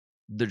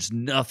There's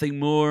nothing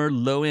more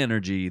low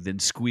energy than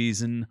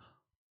squeezing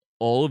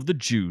all of the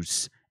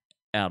juice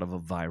out of a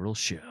viral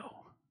show.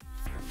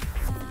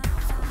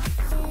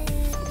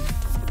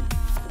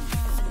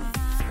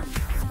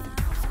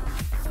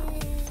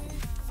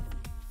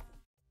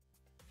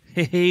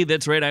 Hey,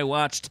 that's right. I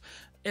watched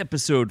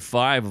episode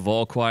 5 of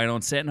All Quiet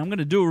on Set, and I'm going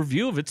to do a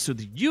review of it so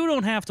that you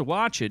don't have to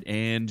watch it,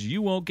 and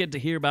you won't get to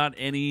hear about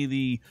any of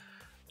the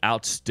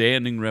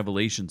outstanding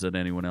revelations that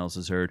anyone else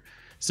has heard.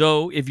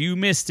 So if you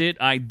missed it,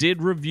 I did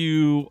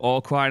review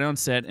All Quiet on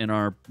Set in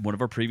one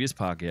of our previous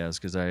podcasts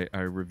because I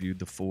reviewed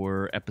the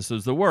 4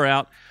 episodes that were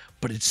out.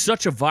 But it's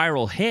such a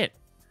viral hit,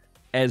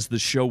 as the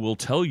show will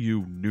tell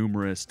you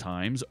numerous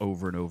times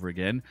over and over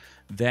again,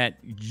 that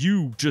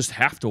you just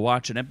have to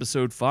watch an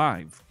episode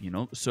 5.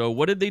 So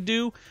what did they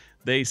do?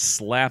 They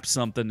slapped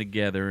something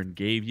together and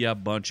gave you a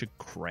bunch of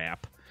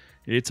crap.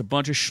 It's a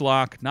bunch of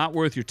schlock, not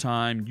worth your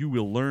time. You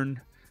will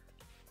learn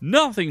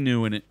nothing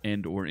new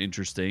and or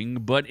interesting.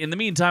 But in the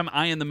meantime,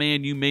 I am the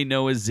man you may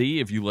know as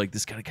Z. If you like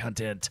this kind of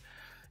content,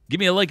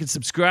 give me a like and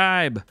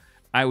subscribe.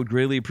 I would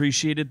greatly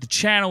appreciate it. The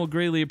channel would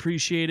greatly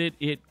appreciate it.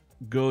 It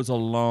goes a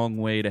long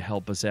way to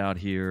help us out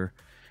here.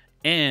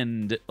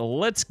 And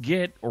let's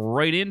get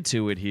right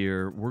into it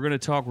here. We're going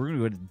to go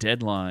to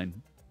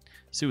Deadline.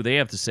 See what they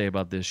have to say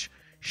about this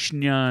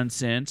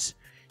nonsense.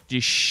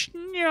 This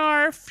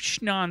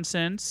snarf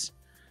nonsense.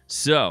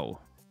 So,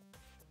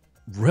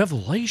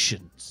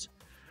 revelations.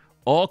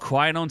 All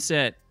Quiet on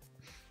Set.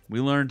 We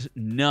learned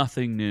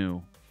nothing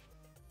new.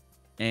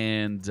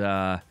 And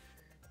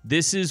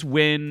this is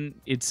when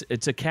it's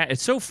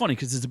so funny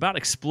because it's about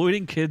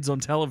exploiting kids on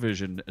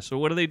television. So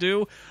what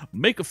do?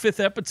 Make a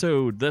 5th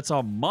episode that's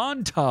a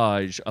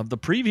montage of the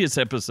previous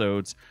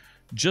episodes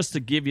just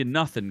to give you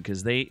nothing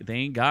because they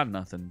ain't got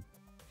nothing.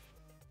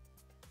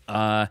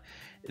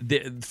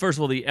 First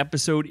of all, the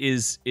episode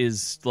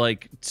is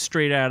like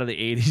straight out of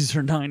the 80s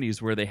or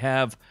 90s where they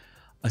have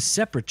a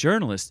separate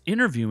journalist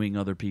interviewing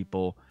other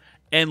people.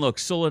 And look,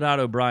 Soledad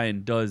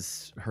O'Brien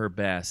does her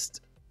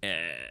best,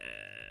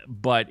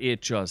 but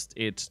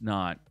it's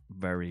not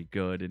very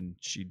good, and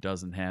she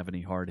doesn't have any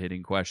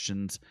hard-hitting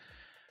questions.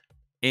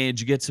 And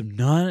you get some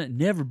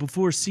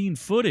never-before-seen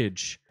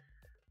footage.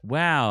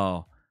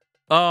 Wow.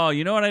 Oh,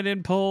 you know what I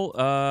didn't pull?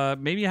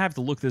 Maybe I have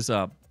to look this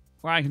up.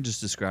 Or I can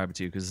just describe it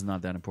to you because it's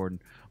not that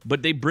important.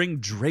 But they bring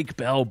Drake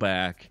Bell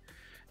back.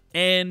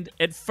 And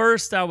at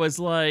first I was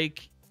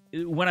like,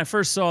 when I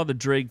first saw the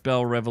Drake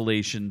Bell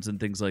revelations and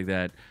things like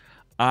that,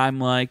 I'm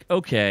like,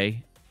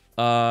 okay,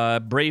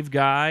 brave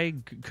guy,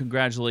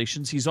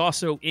 congratulations. He's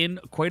also in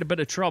quite a bit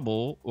of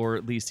trouble, or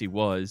at least he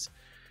was.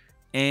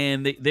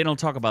 And they don't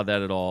talk about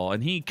that at all.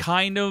 And he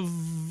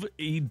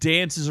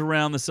dances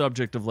around the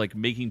subject of like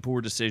making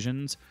poor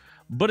decisions.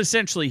 But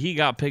essentially, he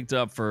got picked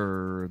up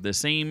for the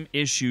same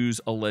issues,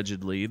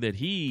 allegedly, that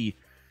he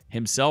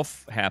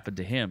himself happened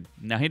to him.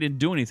 Now, he didn't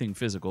do anything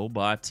physical,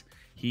 but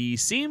he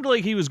seemed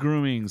like he was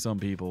grooming some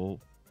people.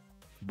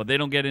 But they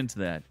don't get into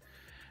that.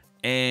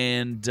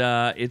 And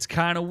it's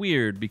kind of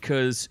weird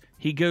because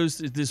he goes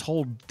through this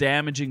whole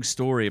damaging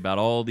story about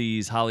all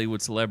these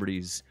Hollywood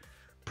celebrities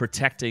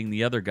protecting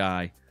the other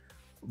guy.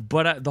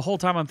 But the whole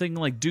time I'm thinking,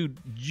 like, dude,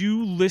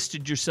 you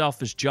listed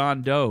yourself as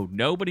John Doe.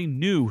 Nobody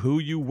knew who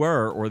you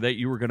were or that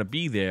you were going to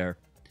be there.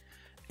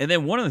 And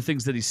then one of the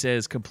things that he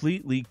says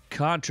completely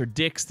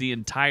contradicts the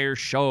entire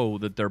show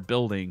that they're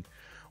building,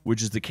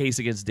 which is the case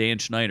against Dan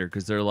Schneider,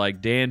 because they're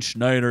like, Dan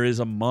Schneider is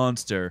a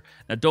monster.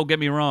 Now, don't get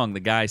me wrong. The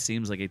guy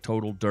seems like a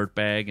total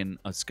dirtbag and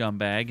a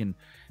scumbag and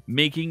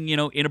making,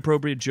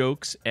 inappropriate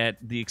jokes at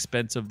the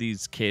expense of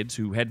these kids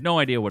who had no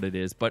idea what it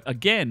is. But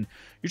again,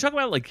 you're talking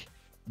about, like,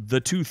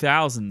 the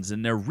 2000s,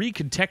 and they're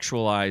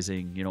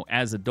recontextualizing,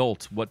 as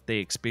adults, what they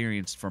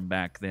experienced from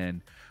back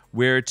then,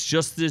 where it's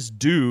just this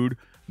dude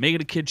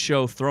making a kid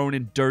show, throwing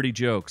in dirty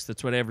jokes.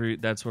 That's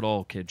what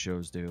all kid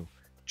shows do.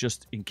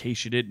 Just in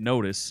case you didn't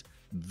notice,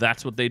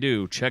 that's what they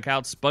do. Check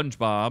out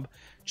SpongeBob.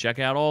 Check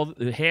out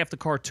half the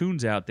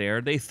cartoons out there.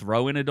 They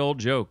throw in adult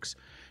jokes.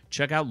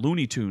 Check out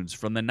Looney Tunes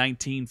from the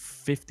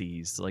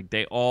 1950s. Like,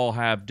 they all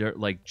have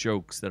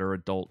jokes that are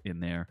adult in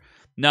there.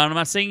 Now, I'm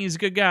not saying he's a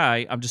good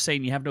guy. I'm just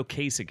saying you have no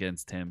case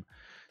against him.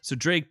 So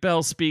Drake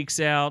Bell speaks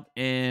out,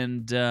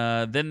 and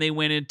then they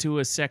went into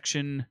a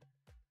section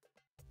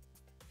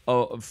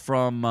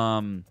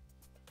from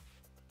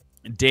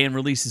Dan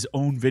released his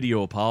own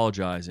video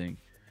apologizing.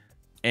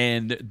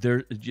 And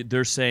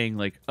they're saying,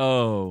 like,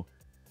 oh,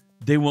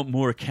 they want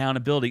more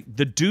accountability.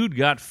 The dude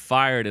got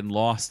fired and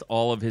lost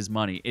all of his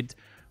money.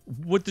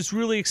 What this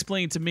really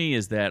explained to me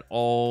is that not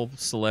all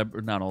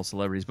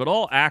celebrities, but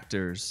all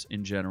actors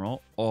in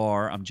general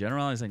I'm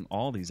generalizing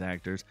all these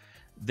actors,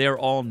 they're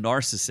all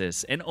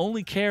narcissists and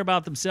only care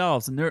about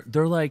themselves. And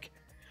they're like,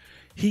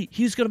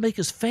 he's going to make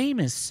us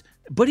famous,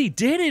 but he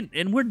didn't,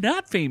 and we're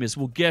not famous.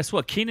 Well, guess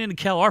what? Kenan and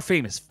Kel are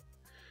famous.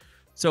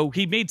 So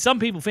he made some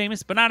people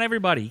famous, but not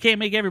everybody. He can't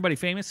make everybody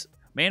famous.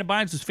 Amanda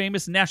Bynes was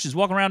famous, and now she's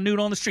walking around nude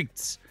on the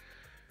streets.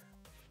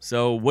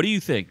 So what do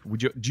you think?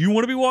 Do you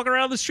want to be walking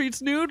around the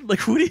streets nude?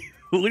 Like, what do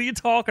What are you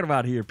talking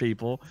about here,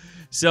 people?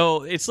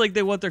 So it's like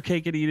they want their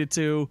cake and eat it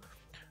too.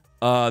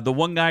 The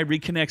one guy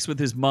reconnects with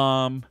his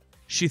mom.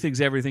 She thinks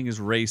everything is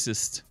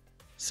racist.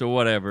 So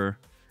whatever.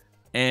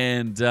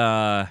 And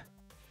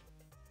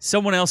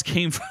someone else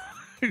came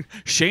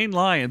Shane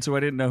Lyons, who I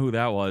didn't know who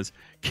that was,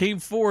 came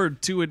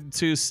forward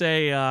to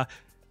say,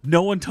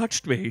 no one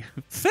touched me.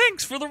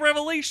 Thanks for the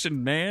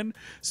revelation, man.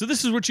 So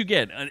this is what you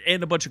get,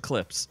 and a bunch of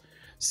clips.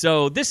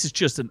 So this is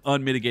just an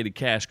unmitigated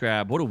cash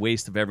grab. What a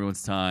waste of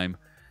everyone's time.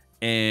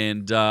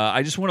 And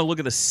I just want to look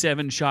at the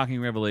 7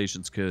 shocking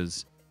revelations,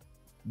 because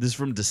this is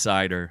from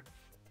Decider.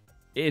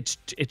 It's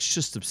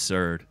just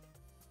absurd.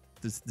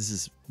 This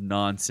is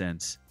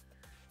nonsense.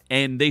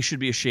 And they should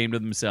be ashamed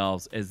of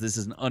themselves, as this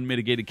is an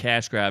unmitigated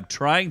cash grab,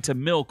 trying to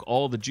milk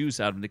all the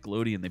juice out of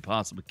Nickelodeon they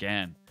possibly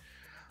can.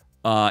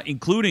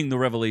 Including the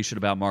revelation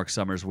about Mark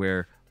Summers,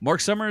 where Mark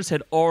Summers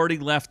had already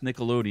left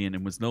Nickelodeon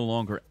and was no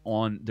longer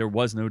on. There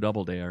was no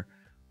Double Dare.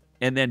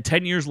 And then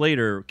 10 years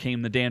later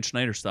came the Dan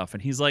Schneider stuff.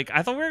 And he's like,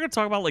 I thought we were going to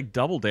talk about like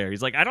Double Dare.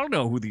 He's like, I don't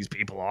know who these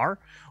people are.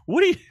 What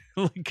do you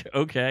like?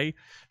 Okay.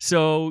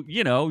 So,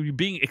 you're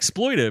being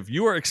exploitive.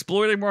 You are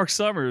exploiting Mark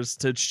Summers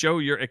to show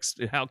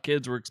how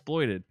kids were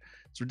exploited.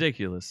 It's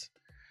ridiculous.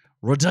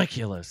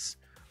 Ridiculous.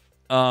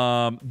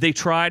 They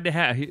tried to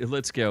have.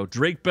 Let's go.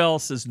 Drake Bell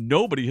says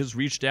nobody has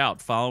reached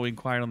out following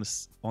quiet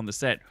on the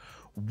set.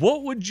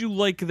 What would you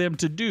like them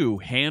to do?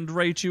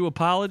 Handwrite you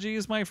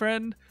apologies, my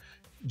friend?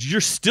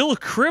 You're still a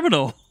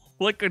criminal.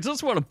 Like, I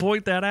just want to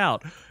point that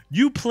out.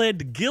 You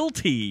pled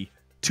guilty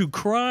to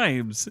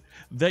crimes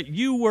that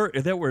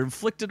were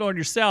inflicted on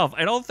yourself.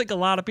 I don't think a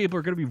lot of people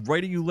are going to be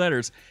writing you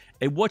letters.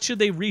 And what should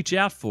they reach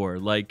out for?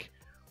 Like,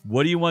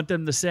 what do you want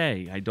them to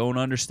say? I don't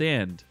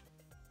understand.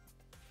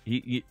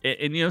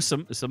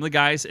 Some of the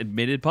guys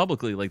admitted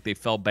publicly, like, they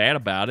felt bad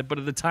about it, but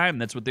at the time,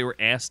 that's what they were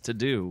asked to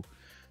do.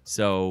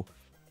 So,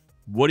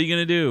 what are you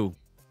going to do?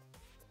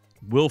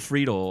 Will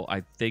Friedel,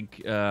 I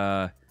think,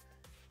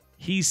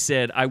 he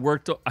said,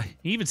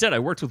 he even said, I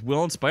worked with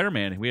Will and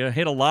Spider-Man. We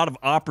had a lot of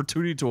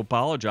opportunity to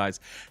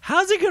apologize.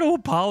 How's he going to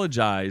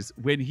apologize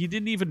when he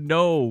didn't even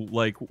know,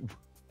 like,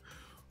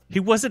 he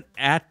wasn't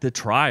at the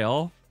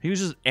trial. He was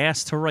just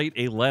asked to write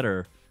a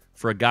letter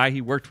for a guy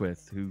he worked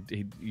with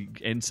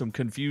and some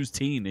confused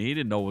teen. He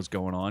didn't know what was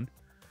going on.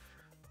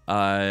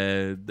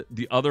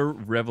 The other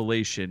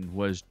revelation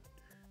was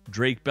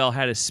Drake Bell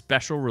had a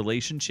special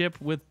relationship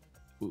with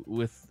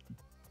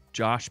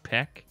Josh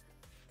Peck.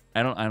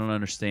 I don't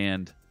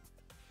understand.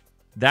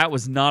 That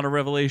was not a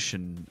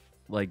revelation.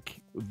 Like,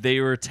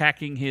 they were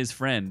attacking his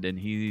friend, and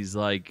he's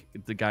like,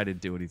 the guy didn't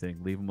do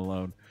anything. Leave him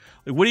alone.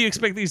 Like, what do you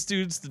expect these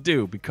dudes to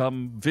do?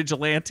 Become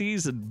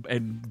vigilantes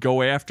and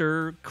go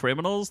after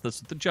criminals?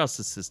 That's what the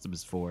justice system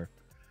is for.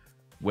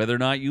 Whether or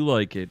not you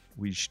like it,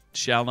 we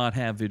shall not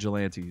have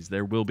vigilantes.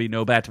 There will be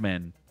no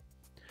Batman.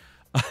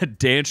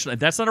 Dan Schneider,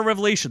 that's not a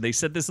revelation. They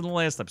said this in the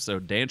last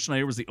episode. Dan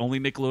Schneider was the only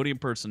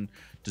Nickelodeon person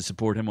to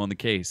support him on the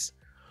case.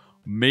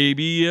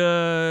 Maybe,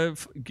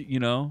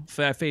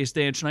 fat-faced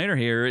Dan Schneider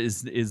here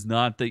is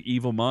not the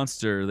evil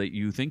monster that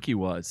you think he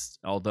was.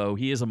 Although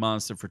he is a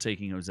monster for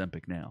taking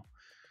Ozempic now.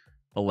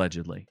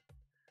 Allegedly.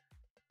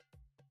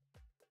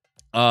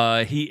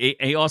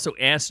 He also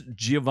asked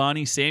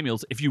Giovonnie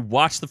Samuels, if you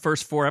watch the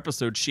first 4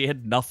 episodes, she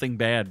had nothing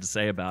bad to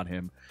say about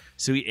him.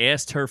 So he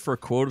asked her for a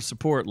quote of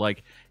support,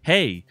 like,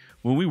 hey,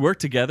 when we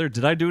worked together,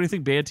 did I do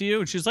anything bad to you?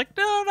 And she's like,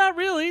 no, not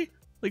really.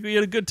 Like, we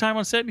had a good time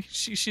on set. And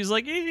she's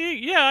like,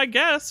 yeah, I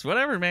guess.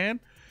 Whatever, man.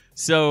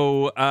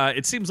 So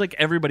it seems like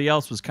everybody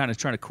else was kind of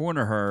trying to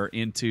corner her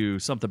into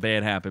something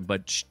bad happened.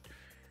 But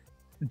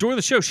during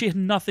the show, she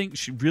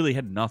really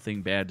had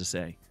nothing bad to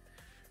say.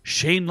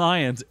 Shane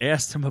Lyons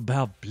asked him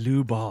about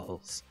blue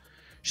balls.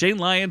 Shane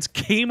Lyons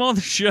came on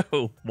the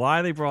show.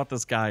 Why they brought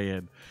this guy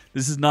in.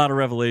 This is not a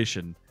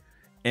revelation.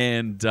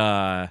 And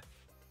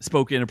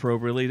spoke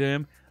inappropriately to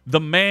him.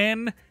 The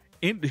man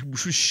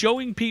was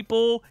showing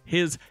people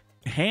his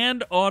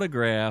hand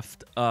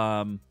autographed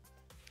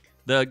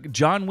the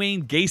John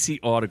Wayne Gacy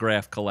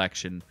autograph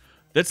collection.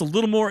 That's a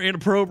little more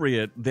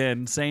inappropriate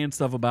than saying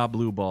stuff about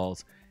blue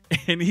balls.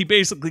 And he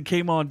basically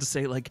came on to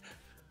say, like,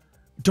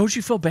 don't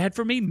you feel bad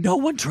for me? No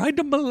one tried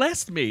to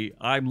molest me.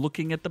 I'm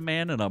looking at the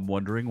man and I'm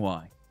wondering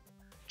why.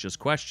 Just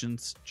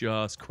questions.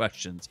 Just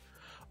questions.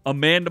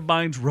 Amanda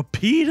Bynes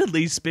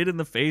repeatedly spit in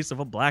the face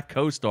of a black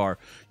co-star.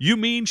 You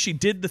mean she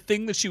did the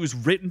thing that she was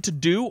written to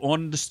do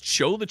on the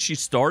show that she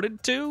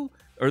started to?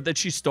 Or that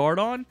she starred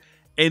on?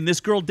 And this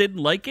girl didn't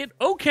like it?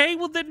 Okay,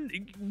 well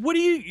then, what do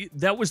you...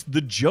 That was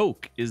the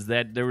joke, is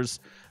that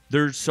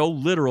they're so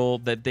literal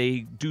that they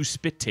do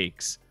spit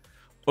takes.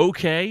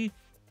 Okay,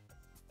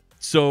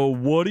 so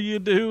what are you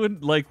doing?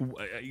 Like,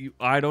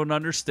 I don't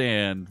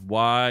understand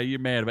why you're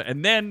mad about it.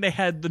 And then they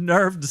had the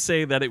nerve to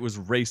say that it was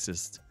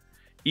racist.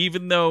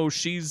 Even though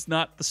she's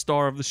not the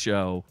star of the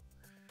show.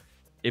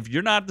 If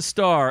you're not the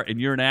star and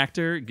you're an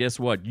actor, guess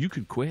what? You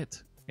can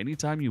quit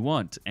anytime you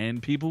want.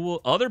 And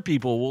other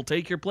people will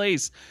take your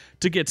place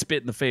to get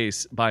spit in the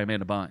face by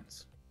Amanda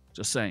Bynes.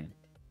 Just saying.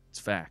 It's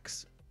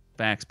facts.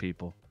 Facts,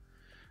 people.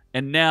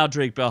 And now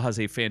Drake Bell has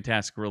a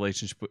fantastic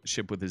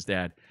relationship with his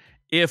dad.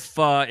 If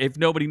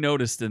nobody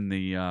noticed in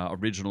the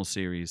original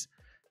series,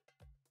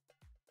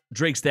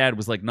 Drake's dad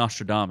was like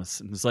Nostradamus,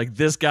 and was like,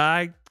 this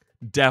guy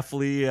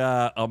definitely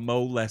a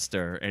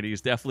molester, and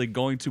he's definitely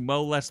going to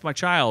molest my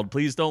child.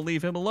 Please don't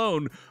leave him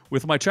alone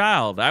with my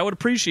child. I would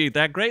appreciate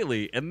that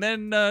greatly. And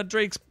then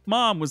Drake's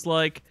mom was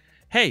like,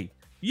 hey,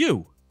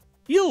 you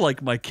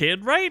like my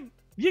kid, right?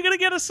 You're going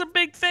to get us some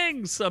big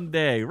things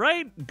someday,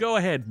 right? Go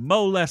ahead,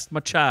 molest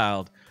my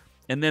child.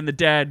 And then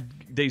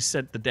they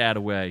sent the dad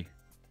away.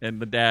 And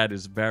the dad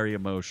is very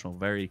emotional,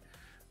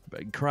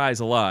 cries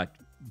a lot.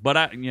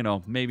 But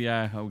maybe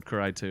I would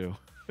cry too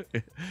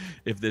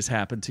if this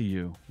happened to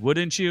you.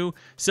 Wouldn't you?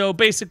 So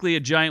basically a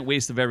giant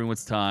waste of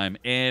everyone's time.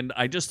 And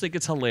I just think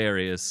it's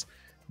hilarious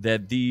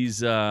that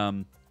these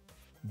I'm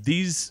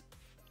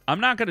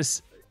not going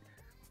to...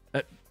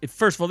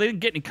 First of all, they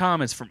didn't get any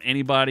comments from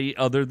anybody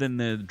other than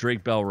the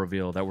Drake Bell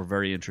reveal that were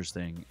very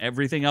interesting.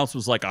 Everything else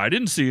was like, I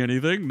didn't see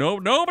anything. No,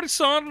 nobody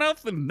saw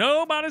nothing.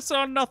 Nobody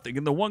saw nothing.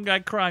 And the one guy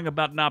crying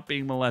about not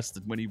being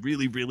molested when he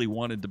really, really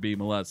wanted to be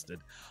molested.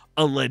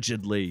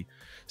 Allegedly.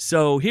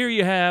 So here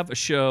you have a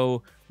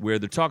show where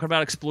they're talking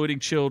about exploiting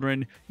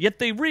children, yet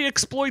they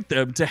re-exploit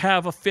them to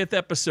have a 5th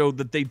episode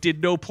that they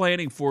did no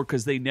planning for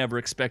because they never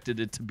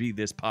expected it to be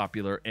this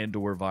popular and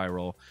or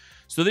viral.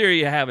 So there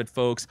you have it,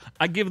 folks.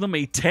 I give them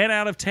a 10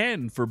 out of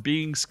 10 for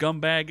being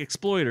scumbag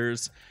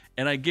exploiters,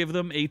 and I give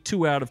them a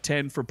 2 out of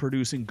 10 for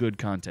producing good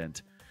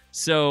content.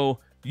 So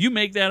you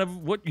make that of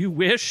what you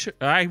wish.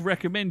 I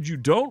recommend you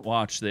don't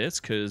watch this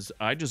because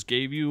I just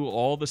gave you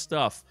all the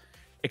stuff,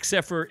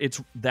 except for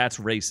that's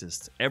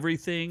racist.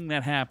 Everything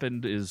that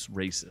happened is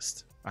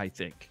racist, I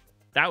think.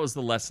 That was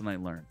the lesson I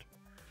learned.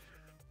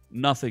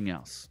 Nothing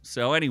else.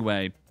 So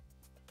anyway...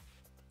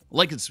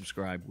 like and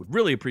subscribe. Would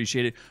really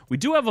appreciate it. We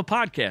do have a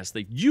podcast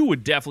that you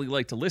would definitely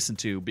like to listen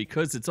to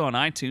because it's on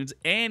iTunes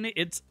and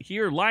it's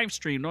here live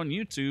streamed on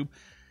YouTube,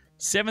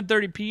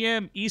 7:30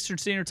 p.m. Eastern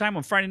Standard Time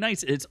on Friday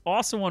nights. It's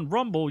also on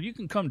Rumble. You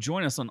can come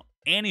join us on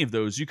any of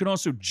those. You can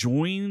also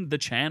join the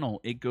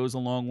channel. It goes a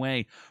long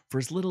way. For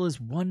as little as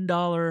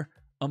 $1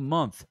 a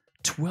month,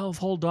 12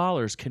 whole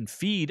dollars can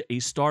feed a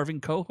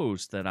starving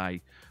co-host that I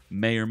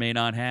may or may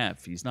not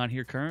have. He's not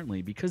here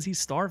currently because he's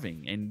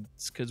starving, and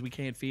it's because we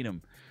can't feed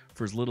him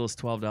for as little as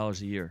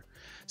 $12 a year.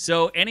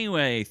 So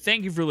anyway,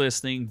 thank you for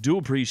listening. Do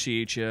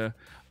appreciate you.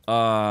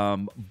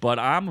 But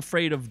I'm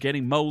afraid of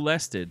getting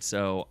molested,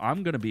 so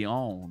I'm going to be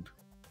on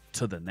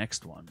to the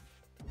next one.